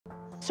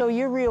So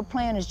your real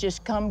plan is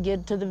just come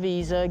get to the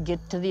visa, get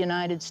to the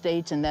United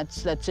States, and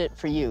that's it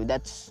for you.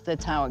 That's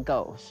how it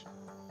goes.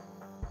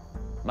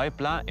 My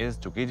plan is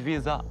to get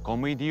visa,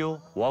 come with you,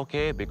 work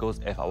here, because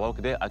if I work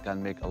there, I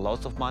can make a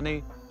lot of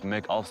money to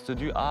make our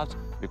studio art,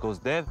 because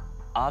there,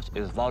 art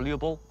is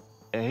valuable,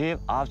 and here,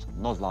 art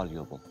not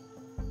valuable.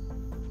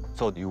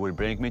 So you will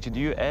bring me to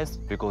the US,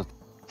 because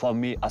for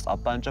me, as a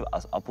painter,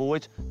 as a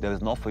poet, there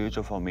is no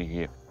future for me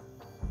here.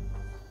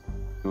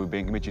 You will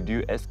bring me to the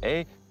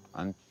USA,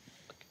 and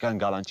can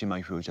guarantee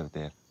my future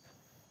there.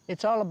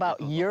 It's all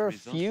about your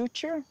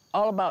future?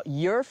 All about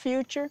your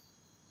future?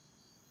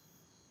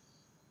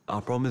 I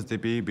promised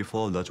DB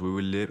before that we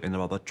will live in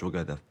Rabat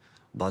together.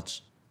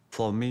 But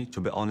for me, to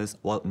be honest,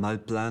 what my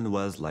plan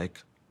was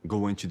like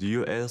going to the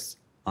US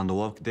and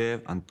work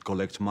there and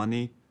collect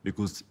money,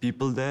 because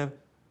people there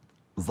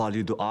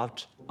value the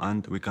art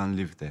and we can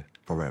live there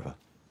forever.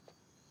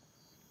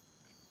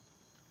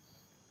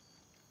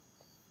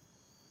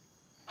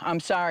 I'm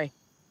sorry.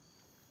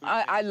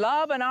 I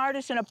love an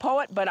artist and a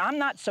poet, but I'm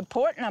not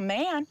supporting a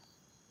man.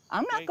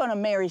 I'm not going to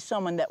marry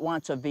someone that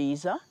wants a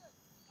visa.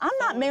 I'm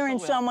not marrying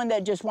someone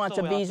that just wants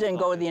a visa and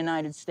go to the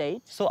United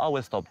States. So I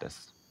will stop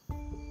this.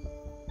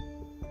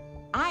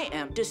 I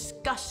am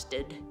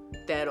disgusted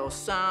that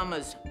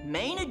Oussama's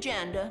main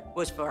agenda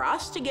was for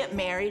us to get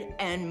married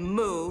and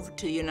move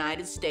to the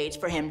United States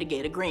for him to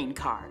get a green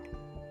card.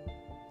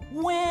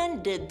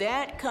 When did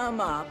that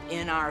come up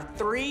in our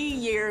 3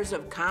 years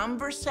of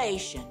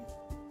conversation?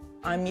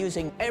 I'm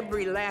using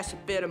every last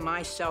bit of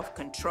my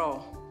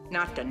self-control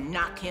not to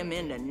knock him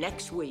into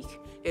next week.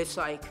 It's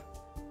like,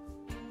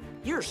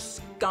 you're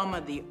scum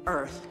of the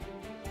earth.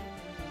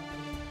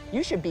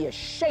 You should be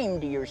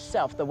ashamed of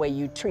yourself the way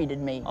you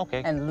treated me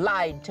and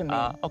lied to me.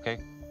 Okay.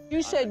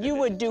 You said you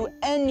would do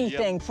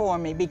anything for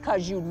me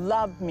because you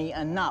loved me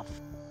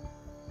enough.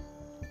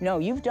 No,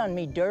 you've done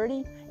me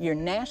dirty. You're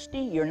nasty.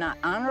 You're not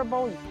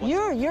honorable.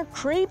 You're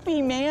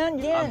creepy, man.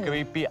 Yeah. I'm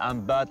creepy.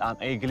 I'm bad. I'm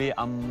ugly.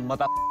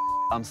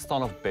 I'm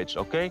son of a bitch,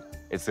 okay?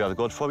 Is that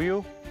good for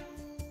you?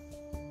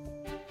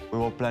 We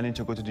were planning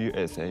to go to the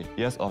USA,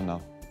 yes or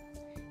no?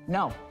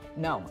 No,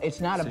 no,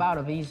 it's not about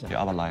a visa. You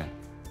are a liar.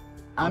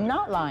 I'm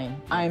not lying.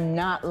 I'm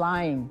not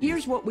lying.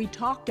 Here's what we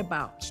talked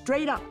about,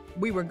 straight up.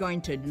 We were going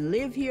to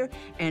live here,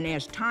 and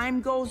as time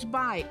goes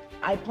by,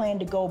 I plan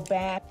to go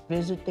back,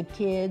 visit the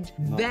kids.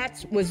 No.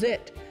 That was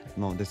it.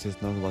 No, this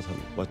is not what we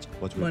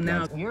Well, planned.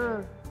 now,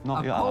 you're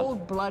a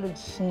cold-blooded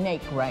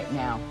snake right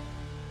now.